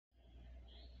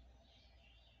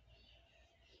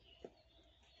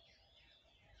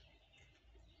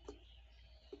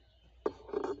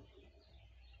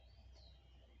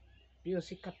প্রিয়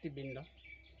শিক্ষার্থীবৃন্দ,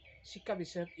 শিক্ষা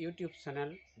বিষয়ক YouTube channel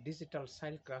digital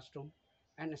Sail classroom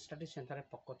and study সেন্টারের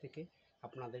পক্ষ থেকে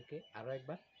আপনাদেরকে আরও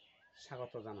একবার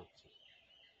স্বাগত জানাচ্ছি।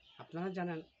 আপনারা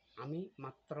জানেন আমি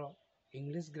মাত্র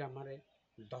ইংলিশ গ্রামারের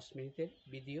 10 মিনিটের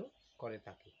ভিডিও করে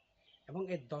থাকি এবং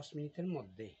এই 10 মিনিটের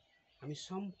মধ্যে আমি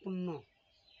সম্পূর্ণ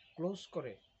ক্লোজ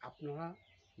করে আপনারা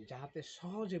যাতে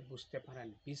সহজে বুঝতে পারেন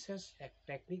বিশেষ এক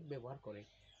টেকনিক ব্যবহার করে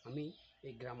আমি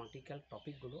এই গ্রামাটিক্যাল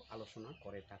টপিকগুলো আলোচনা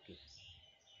করে থাকি।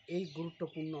 এই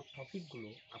গুরুত্বপূর্ণ টপিকগুলো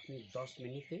আপনি 10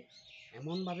 মিনিটে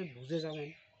এমনভাবে বুঝে যাবেন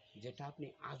যেটা আপনি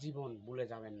আজীবন ভুলে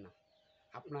যাবেন না।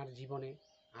 আপনার জীবনে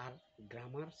আর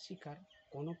গ্রামার শেখার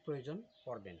কোনো প্রয়োজন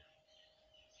পড়বে না।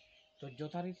 তো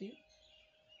যথারীতি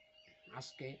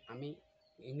আজকে আমি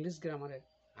ইংলিশ গ্রামারের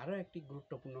আরও একটি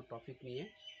গুরুত্বপূর্ণ টপিক নিয়ে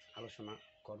আলোচনা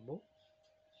করব।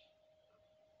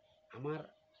 আমার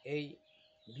এই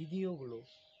ভিডিওগুলো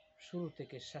শুরু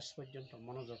থেকে শেষ পর্যন্ত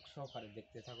মনোযোগ সহকারে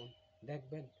দেখতে থাকুন।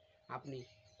 দেখবেন আপনি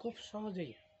খুব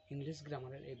সহজেই ইংলিশ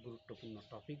গ্রামারের এই গুরুত্বপূর্ণ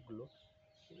টপিকগুলো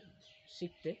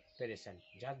শিখতে পেরেছেন,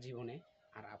 যার জীবনে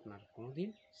আর আপনার কোনোদিন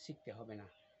শিখতে হবে না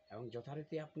এবং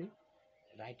যথারীতি আপনি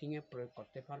রাইটিংয়ে প্রয়োগ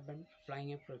করতে পারবেন,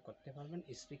 ফ্লাইংয়ে প্রয়োগ করতে পারবেন,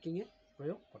 স্পিকিংয়ে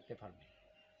প্রয়োগ করতে পারবেন।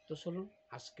 তো চলুন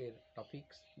আজকের টপিক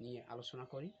নিয়ে আলোচনা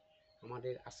করি।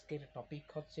 আমাদের আজকের টপিক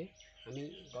হচ্ছে, আমি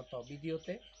গত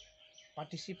ভিডিওতে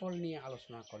পার্টিসিপল নিয়ে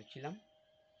আলোচনা করেছিলাম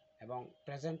এবং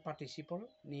প্রেজেন্ট পার্টিসিপল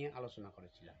নিয়ে আলোচনা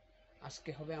করেছিলাম।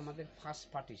 আজকে হবে আমাদের first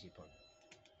participle.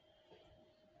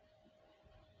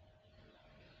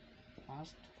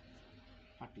 First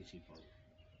participle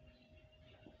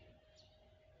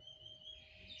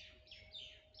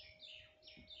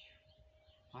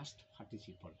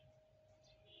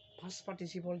first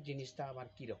participle জিনিসটা আবার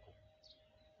কীরকম?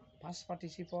 ফার্স্ট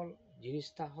পার্টিসিপল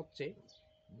জিনিসটা হচ্ছে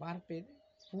ভার্বের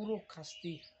পুরো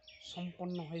কাজটি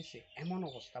সম্পন্ন হয়েছে এমন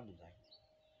অবস্থা বোঝায়,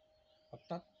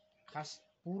 অর্থাৎ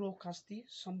পুরো কাজটি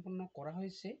সম্পন্ন করা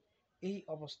হয়েছে এই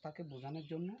অবস্থাকে বোঝানোর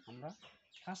জন্য আমরা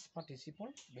ফার্স্ট পার্টিসিপল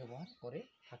ব্যবহার করে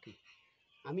থাকি।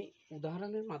 আমি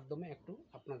উদাহরণের মাধ্যমে একটু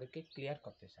আপনাদেরকে ক্লিয়ার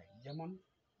করতে চাই। যেমন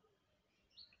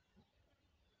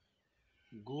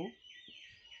গো,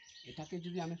 এটাকে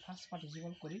যদি আমি ফার্স্ট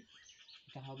পার্টিসিপল করি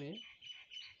এটা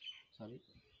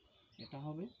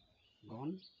হবে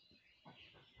গন।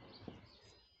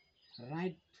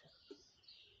 রাইট,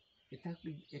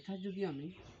 এটা যদি আমি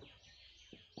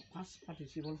ফার্স্ট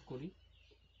পার্টিসিপল করি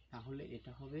তাহলে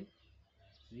এটা হবে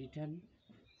রিটার্ন।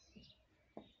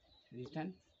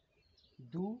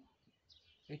 ডু,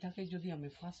 এটাকে যদি আমি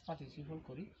ফার্স্ট পার্টিসিপল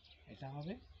করি এটা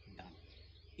হবে ডান।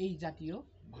 এই জাতীয়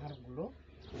ভার্বগুলো,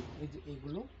 এই যে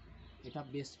এইগুলো, এটা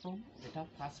বেস ফর্ম, এটা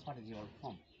ফার্স্ট পার্টিসিপল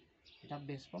ফর্ম, এটা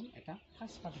বেস ফর্ম, এটা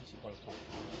ফার্স্ট পার্টিসিপল ফর্ম।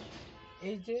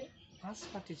 এই যে ফার্স্ট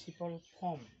পার্টিসিপল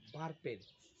ফর্ম ভার্বের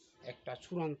একটা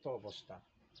চূড়ান্ত অবস্থা,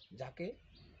 যাকে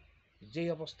যে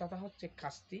অবস্থাটা হচ্ছে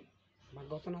কাজটি বা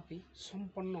ঘটনাটি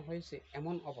সম্পন্ন হয়েছে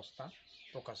এমন অবস্থা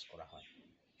প্রকাশ করা হয়।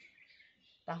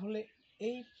 তাহলে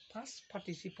এই ফার্স্ট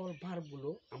পার্টিসিপল ভার্বগুলো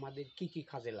আমাদের কি কি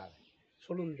কাজে লাগে?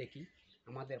 চলুন দেখি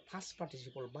আমাদের ফার্স্ট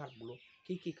পার্টিসিপল ভার্বগুলো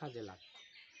কি কি কাজে লাগে।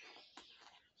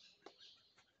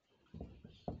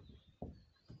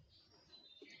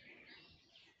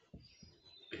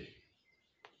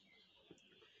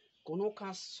 কোনো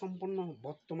কাজ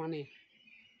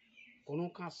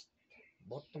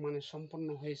বর্তমানে সম্পন্ন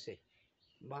হয়েছে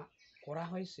বা করা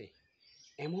হয়েছে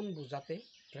এমন বোঝাতে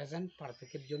প্রেজেন্ট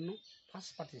পারফেক্টের জন্য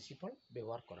ফার্স্ট পার্টিসিপল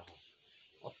ব্যবহার করা হয়।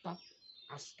 অর্থাৎ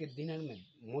আজকের দিনের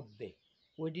মধ্যে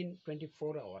উইদিন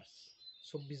 24 আওয়ার্স,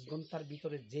 24 ঘন্টার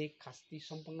ভিতরে যে কাজটি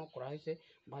সম্পন্ন করা হয়েছে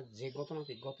বা যে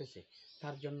ঘটনাটি ঘটেছে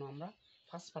তার জন্য আমরা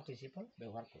ফার্স্ট পার্টিসিপল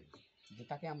ব্যবহার করি,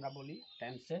 যেটাকে আমরা বলি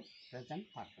টেন্সের প্রেজেন্ট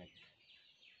পারফেক্ট।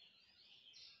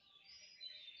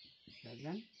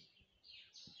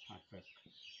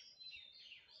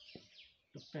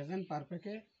 তো প্রেজেন্ট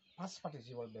পারফেক্টে ফার্স্ট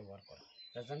পার্টিসিপল ব্যবহার করা।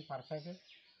 প্রেজেন্ট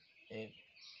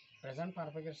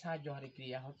পারফেক্টের সাহায্যকারী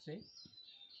ক্রিয়া হচ্ছে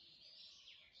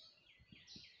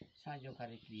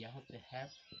হ্যাভ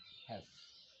হ্যাজ।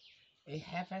 এই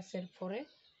হ্যাভ হ্যাজ এর পরে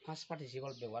ফার্স্ট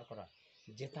পার্টিসিপল ব্যবহার করা,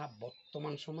 যেটা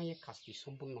বর্তমান সময়ে কাজটি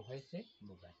সম্পূর্ণ হয়েছে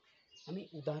বোঝায়। আমি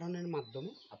উদাহরণের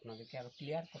মাধ্যমে আপনাদেরকে আরো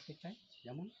ক্লিয়ার করতে চাই।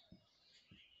 যেমন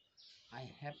I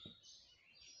have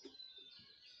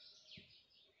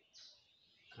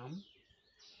come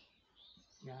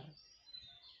here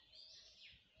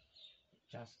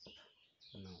just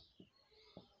now।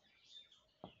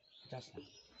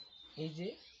 এই যে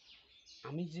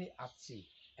আমি যে আসছি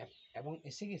এবং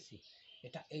এসে গেছি,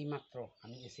 এটা এইমাত্র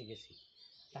আমি এসে গেছি।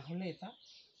 তাহলে এটা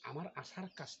আমার আসার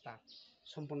কাজটা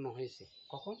সম্পন্ন হয়েছে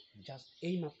কখন? জাস্ট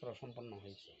এইমাত্র সম্পন্ন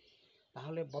হয়েছে।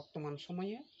 তাহলে বর্তমান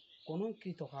সময়ে কোনো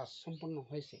কৃত কাজ সম্পন্ন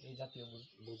হয়েছে এই জাতীয়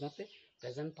বোঝাতে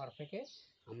প্রেজেন্ট পারফেক্টে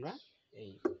আমরা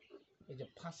এই যে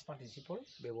ফার্স্ট পার্টিসিপল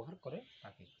ব্যবহার করে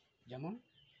থাকি। যেমন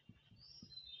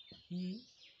he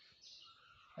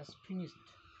has finished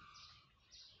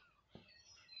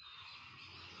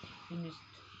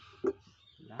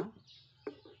the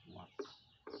work.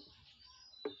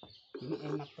 তিনি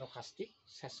এইমাত্র কাজটি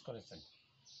শেষ করেছেন।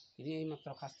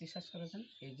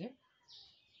 এই যে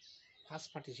ফার্স্ট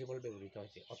পার্টিসিপল ব্যবহৃত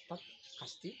হয়েছে, অর্থাৎ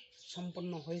কাজটি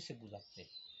সম্পন্ন হয়েছে বোঝাচ্ছে।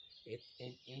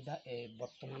 এই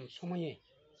বর্তমান সময়ে,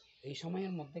 এই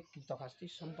সময়ের মধ্যে কৃত কাজটি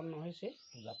সম্পন্ন হয়েছে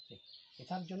বোঝাচ্ছে।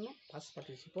 এটার জন্য ফার্স্ট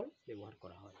পার্টিসিপল ব্যবহার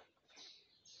করা হয়।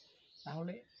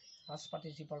 তাহলে ফার্স্ট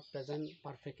পার্টিসিপল প্রেজেন্ট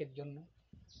পারফেক্টের জন্য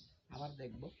আবার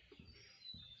দেখব।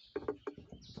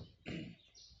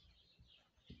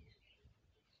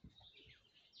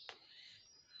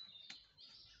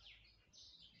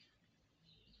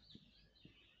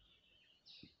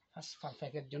 ফার্স্ট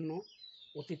পারফেক্টের জন্য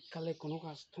অতীতকালে কোনো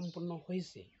কাজ সম্পন্ন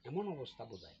হয়েছে এমন অবস্থা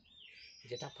বোঝায়,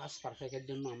 যেটা ফার্স্ট পারফেক্টের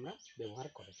জন্য আমরা ব্যবহার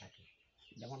করে থাকি।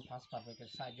 যেমন ফার্স্ট পারফেক্টের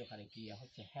সাহায্যকারী ক্রিয়া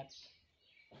হচ্ছে হ্যাভ।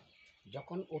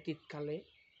 যখন অতীতকালে,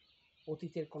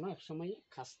 অতীতের কোনো এক সময়ে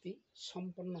কাজটি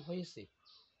সম্পন্ন হয়েছে,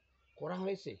 করা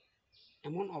হয়েছে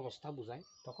এমন অবস্থা বোঝায়,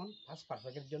 তখন ফার্স্ট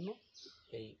পারফেক্টের জন্য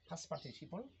এই ফার্স্ট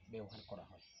পার্টিসিপল ব্যবহার করা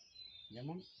হয়।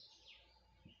 যেমন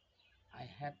I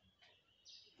have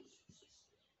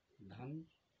done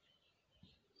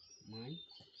my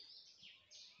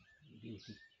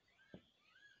duty.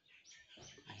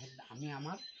 আমি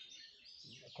আমার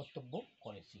কর্তব্য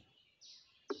করেছি।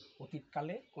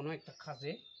 অতীতকালে কোনো একটা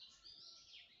কাজে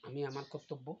আমি আমার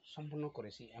কর্তব্য সম্পন্ন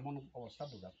করেছি এমন অবস্থা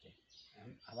বোঝাচ্ছে।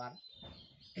 আবার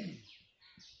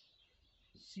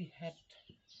she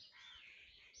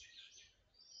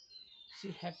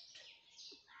had finished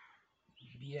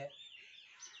his BA.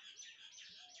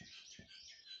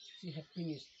 She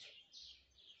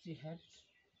had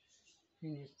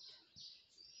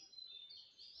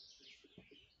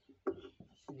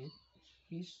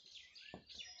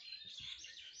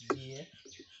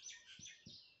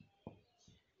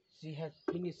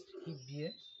finished his BA.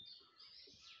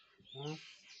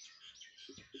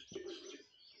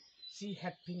 She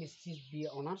had finished his BA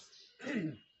honors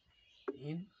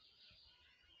in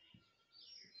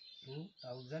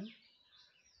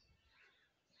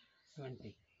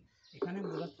 2020. এখানে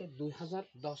বোঝাচ্ছে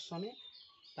 2010 সনে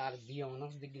তার বিএ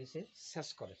অনার্স ডিগ্রি সে শেষ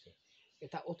করেছে।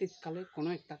 এটা অতীতকালে কোনো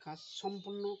একটা কাজ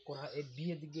সম্পন্ন করা, এই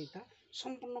বিএ ডিগ্রি এটা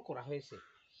সম্পন্ন করা হয়েছে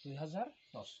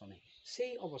 2010 সনে।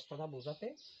 সেই অবস্থাটা বোঝাতে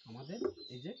আমাদের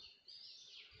এই যে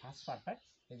ফার্স্ট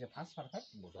পারফেক্ট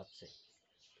বোঝাচ্ছে।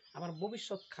 আবার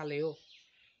ভবিষ্যৎকালেও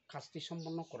কাজটি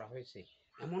সম্পন্ন করা হয়েছে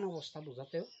এমন অবস্থা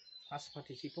বোঝাতেও ফার্স্ট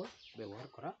পার্টিসিপল ব্যবহার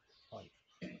করা হয়।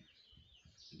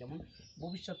 যেমন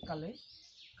ভবিষ্যৎকালে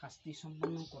কাজটি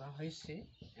সম্পন্ন করা হয়েছে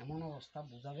এমন অবস্থা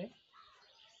বোঝাবে,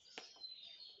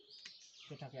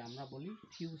 সেটাকে আমরা বলি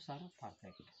ফিউচার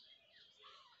পারফেক্ট।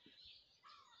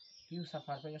 ফিউচার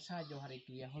পারফেক্টের সাহায্যকারী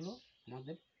ক্রিয়া হলো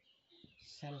আমাদের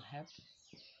শ্যাল হ্যাভ,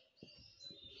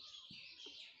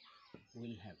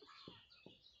 উইল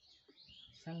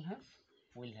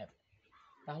হ্যাভ।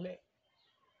 তাহলে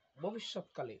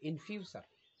ভবিষ্যৎকালে ইন ফিউচার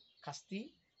কাজটি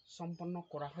সম্পন্ন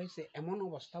করা হয়েছে এমন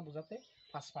অবস্থা বোঝাতে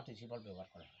ফার্স্ট পার্টিসিপল ব্যবহার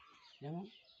করা হয়। যেমন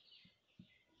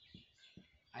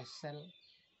I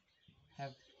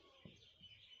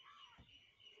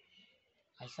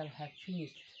shall have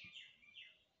finished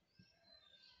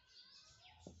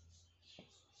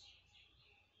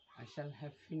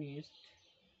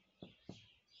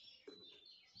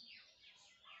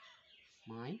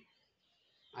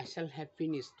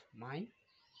my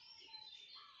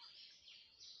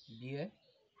BA.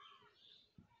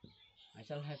 I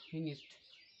shall have finished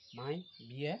my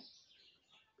BA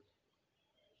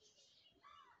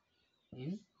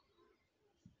in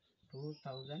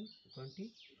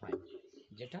 2025,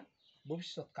 যেটা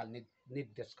ভবিষ্যৎকাল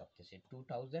নির্দেশ করতেছে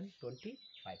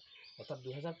 2025, অর্থাৎ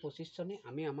 2025 সনে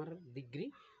আমি আমার ডিগ্রি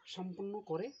সম্পূর্ণ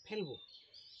করে ফেলব,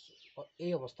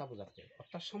 এই অবস্থা বোঝাচ্ছে।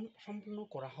 অর্থাৎ সম্পূর্ণ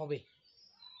করা হবে,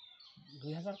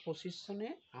 2025 সনে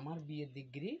আমার বিএ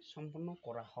ডিগ্রি সম্পূর্ণ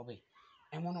করা হবে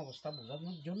এমন অবস্থা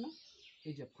বোঝানোর জন্য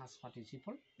এই যে ফার্স্ট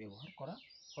পার্টিসিপল ব্যবহার করা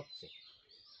হচ্ছে।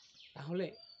 তাহলে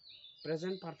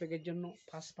প্রেজেন্ট পারফেক্টের জন্য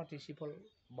ফার্স্ট পার্টিসিপল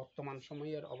বর্তমান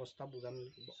সময়ের অবস্থা বোঝানো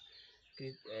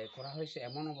করা হয়েছে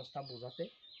এমন অবস্থা বোঝাতে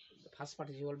ফার্স্ট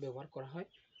পার্টিসিপল ব্যবহার করা হয়।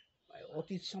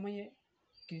 অতীত সময়ে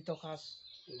কৃত কাজ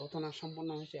ঘটনা সম্পন্ন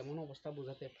হয়েছে এমন অবস্থা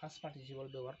বোঝাতে ফার্স্ট পার্টিসিপল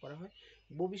ব্যবহার করা হয়।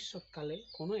 ভবিষ্যৎকালে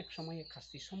কোনো এক সময়ে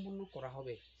কাজটি সম্পন্ন করা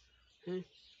হবে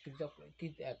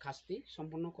হ্যাঁ, কাজটি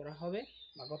সম্পন্ন করা হবে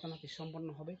বা ঘটনাটি সম্পন্ন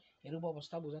হবে এরূপ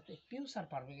অবস্থা বোঝাতে ফিউচার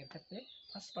পারফেক্টের ক্ষেত্রে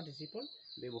ফার্স্ট পার্টিসিপল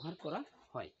ব্যবহার করা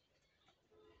হয়।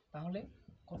 তাহলে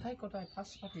কোথায় কোথায়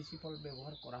ফার্স্ট পার্টিসিপল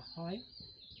ব্যবহার করা হয়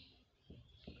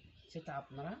সেটা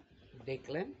আপনারা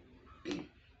দেখলেন।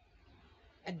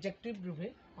 অ্যাডজেক্টিভ রূপে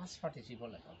ফার্স্ট পার্টিসিপল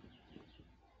লেখা,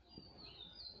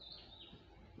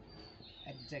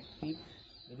 অ্যাডজেক্টিভ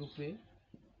রূপে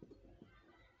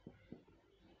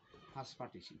ফার্স্ট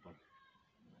পার্টিসিপল।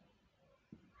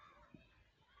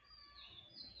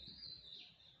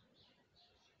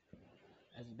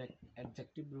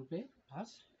 অ্যাডজেক্টিভ রূপে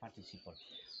ফার্স্ট পার্টিসিপল।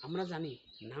 আমরা জানি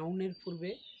নাউনের পূর্বে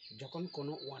যখন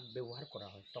কোনো ওয়ার্ড ব্যবহার করা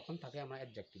হয় তখন তাকে আমরা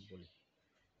অ্যাডজেক্টিভ বলি।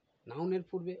 নাউনের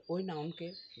পূর্বে ওই নাউনকে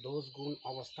দোষ, গুণ,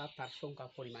 অবস্থা, তার সংখ্যা,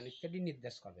 পরিমাণ ইত্যাদি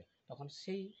নির্দেশ করবে, তখন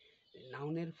সেই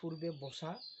নাউনের পূর্বে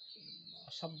বসা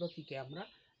শব্দটিকে আমরা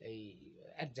এই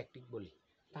অ্যাডজেক্টিভ বলি।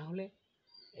 তাহলে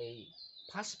এই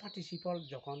ফার্স্ট পার্টিসিপল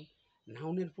যখন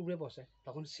নাউনের পূর্বে বসে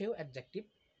তখন সেও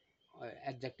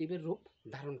অ্যাডজেক্টিভের রূপ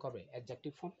ধারণ করবে,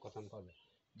 অ্যাডজেক্টিভ ফর্ম গঠন করবে।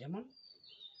 যেমন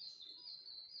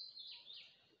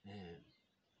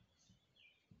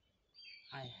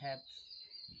I have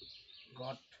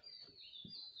got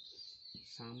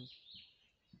some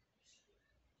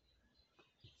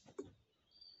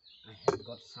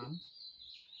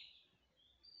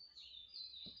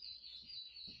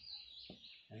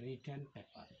written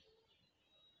paper।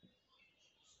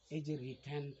 এই যে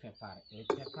রিটার্ন পেপার, এই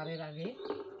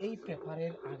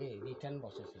পেপারের আগে রিটার্ন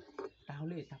বসেছে,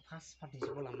 তাহলে এটা ফার্স্ট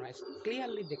পার্টিসিপল। আমরা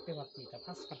ক্লিয়ারলি দেখতে পাচ্ছি এটা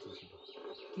ফার্স্ট পার্টিসিপল,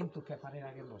 কিন্তু পেপারের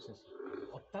আগে বসেছে,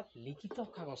 অর্থাৎ লিখিত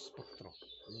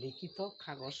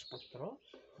কাগজপত্র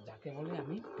যাকে বলে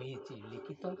আমি পেয়েছি,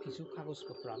 লিখিত কিছু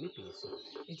কাগজপত্র আমি পেয়েছি।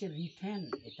 এই যে রিটার্ন,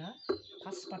 এটা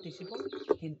ফার্স্ট পার্টিসিপল,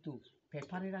 কিন্তু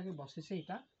পেপারের আগে বসেছে,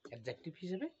 এটা অ্যাডজেক্টিভ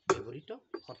হিসেবে ব্যবহৃত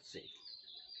হচ্ছে।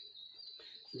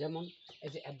 যেমন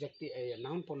এই যে অ্যাডজেক্টিভ,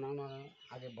 নাউন প্রোনাউনের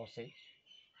আগে বসে,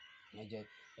 এই যে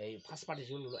এই ফার্স্ট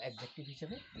পার্টিসিপলগুলো অ্যাডজেক্টিভ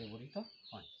হিসেবে ব্যবহৃত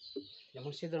হয়।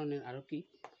 যেমন সে ধরনের আরও কি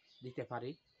দিতে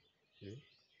পারি,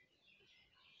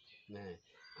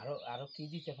 আরও কি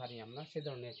দিতে পারি আমরা, সে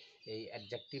ধরনের এই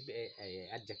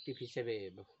অ্যাডজেক্টিভ হিসেবে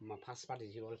ফার্স্ট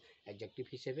পার্টিসিপল অ্যাডজেক্টিভ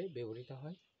হিসেবে ব্যবহৃত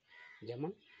হয়।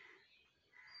 যেমন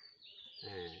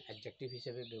অ্যাডজেক্টিভ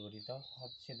হিসেবে ব্যবহৃত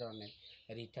হচ্ছে ধরনের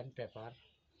রিটার্ন পেপার।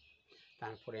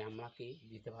 তারপরে আমরা কি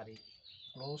দিতে পারি,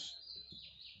 ক্লোজ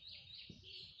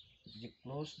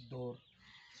ডোর,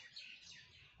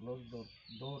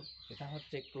 এটা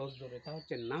হচ্ছে ক্লোজ ডোর, এটা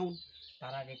হচ্ছে নাউন,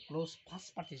 তার আগে ক্লোজ ফার্স্ট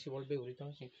পার্টিসিপল ব্যবহৃত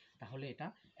হয়েছে, তাহলে এটা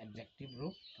অ্যাডজেক্টিভ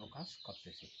রূপ প্রকাশ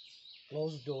করতেছে।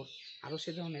 ক্লোজ ডোর, আরও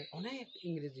সে ধরনের অনেক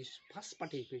ইংরেজি ফার্স্ট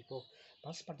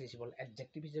পার্টিসিপল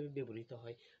অ্যাডজেক্টিভ হিসেবে ব্যবহৃত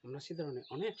হয়। আমরা সে ধরনের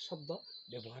অনেক শব্দ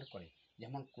ব্যবহার করি,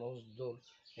 যেমন ক্লোজ ডোর,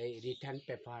 এই রিটার্ন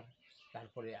পেপার,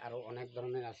 তারপরে আরও অনেক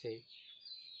ধরনের আছে।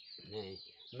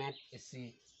 ম্যাট এসি,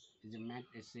 যে ম্যাট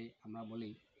এসি আমরা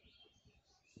বলি,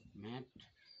 ম্যাট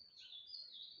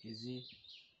ইজি,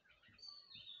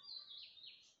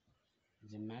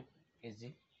 যে ম্যাট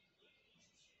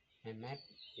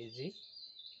ইজি,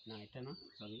 না এটা না,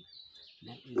 সরি,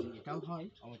 ম্যাট ইজি এটাও হয়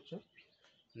অবশ্য।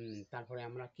 তারপরে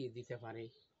আমরা কি দিতে পারি,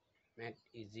 ম্যাট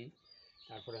ইজি,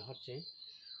 তারপরে হচ্ছে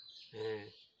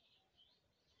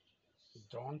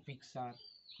ড্রন পিকচার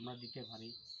আমরা দিতে পারি,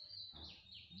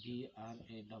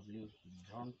 DRAW,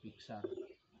 ড্রন পিকচার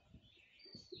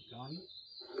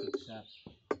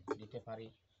দিতে পারি।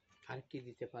 আর কি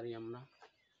দিতে পারি আমরা,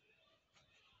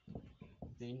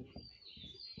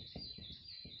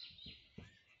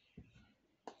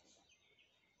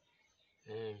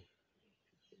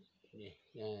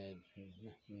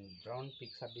 ড্রন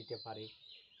পিকচার দিতে পারি।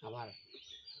 আবার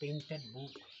পেইন্টেড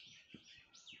বুক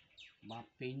বা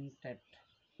পেইন্টেড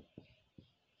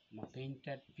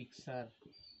পিকচার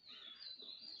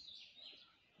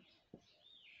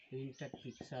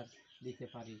দিতে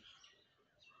পারি।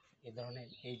 এ ধরনের,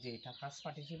 এই যে এটা ফার্স্ট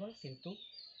পার্টিসিপল, কিন্তু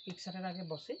পিকচারের আগে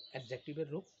বসে অ্যাডজেক্টিভের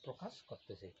রূপ প্রকাশ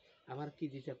করতেছে। আবার কি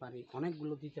দিতে পারি,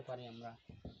 অনেকগুলো দিতে পারি আমরা।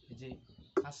 যে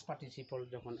ফার্স্ট পার্টিসিপল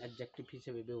যখন অ্যাডজেক্টিভ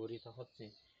হিসেবে ব্যবহৃত হচ্ছে,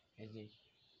 এই যে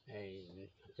এই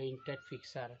পেইন্টেড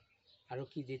পিকচার, আরও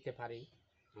কি দিতে পারি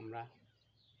আমরা,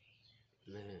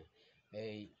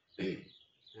 এই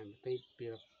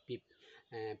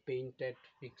পেইন্টেড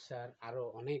পিকচার, আরও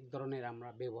অনেক ধরনের আমরা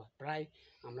প্রায়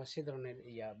আমরা সে ধরনের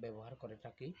ব্যবহার করে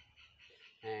থাকি।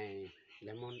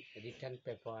 যেমন রিটার্ন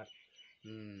পেপার,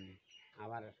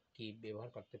 আবার কি ব্যবহার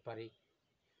করতে পারি,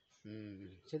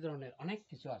 সে ধরনের অনেক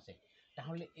কিছু আছে।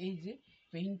 তাহলে এই যে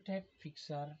পেইন্টেড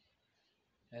পিকচার,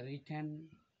 রিটার্ন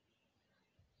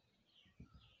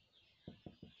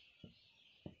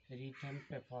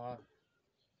পেপার,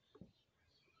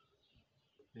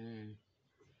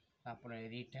 তারপরে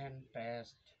রিটেন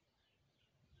পেস্ট,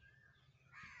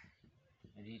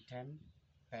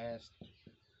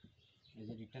 এই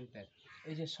যে রিটেন পেস্ট,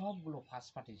 এই যে সবগুলো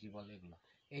ফার্স্ট পার্টিসিপল, এগুলো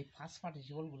এই ফার্স্ট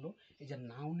পার্টিসিপলগুলো এই যে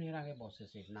নাউনের আগে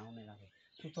বসেছে, নাউনের আগে,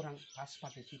 সুতরাং ফার্স্ট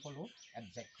পার্টিসিপলও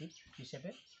অ্যাডজেক্টিভ হিসেবে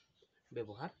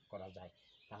ব্যবহার করা যায়।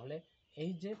 তাহলে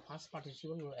এই যে ফার্স্ট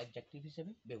পার্টিসিপলগুলো অ্যাডজেক্টিভ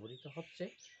হিসেবে ব্যবহৃত হচ্ছে।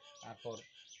 তারপর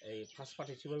এই ফার্স্ট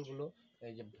পার্টিসিপলগুলো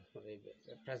এই যে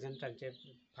প্রেজেন্ট টেন্সে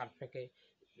পারফেক্টে,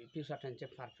 ফিউচার টেন্সে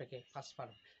পারফেক্টে,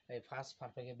 ফার্স্ট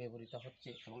পারফেক্টে ব্যবহৃত হচ্ছে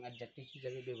এবং অ্যাডজেক্টিভ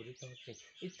হিসেবে ব্যবহৃত হচ্ছে,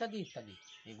 ইত্যাদি ইত্যাদি,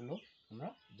 এগুলো আমরা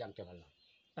জানতে পারলাম।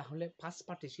 তাহলে ফার্স্ট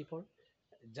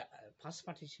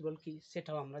পার্টিসিপল কি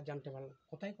সেটাও আমরা জানতে পারলাম,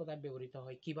 কোথায় কোথায় ব্যবহৃত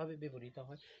হয়, কিভাবে ব্যবহৃত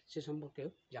হয় সে সম্পর্কেও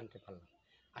জানতে পারলাম।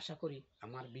 আশা করি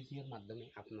আমার ভিডিওর মাধ্যমে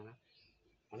আপনারা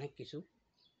অনেক কিছু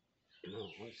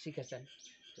শিখেছেন।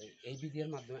 তো এই ভিডিওর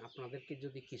মাধ্যমে আপনাদেরকে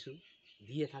যদি কিছু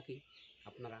দিয়ে থাকি,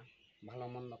 আপনারা ভালো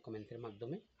মন্দ কমেন্টের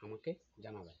মাধ্যমে আমাকে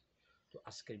জানাবেন। তো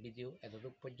আজকের ভিডিও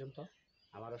এতটুকু পর্যন্ত।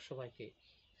 আবারও সবাইকে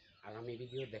আগামী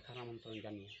ভিডিও দেখার আমন্ত্রণ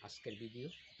জানিয়ে আজকের ভিডিও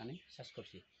এখানে শেষ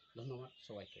করছি। ধন্যবাদ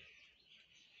সবাইকে।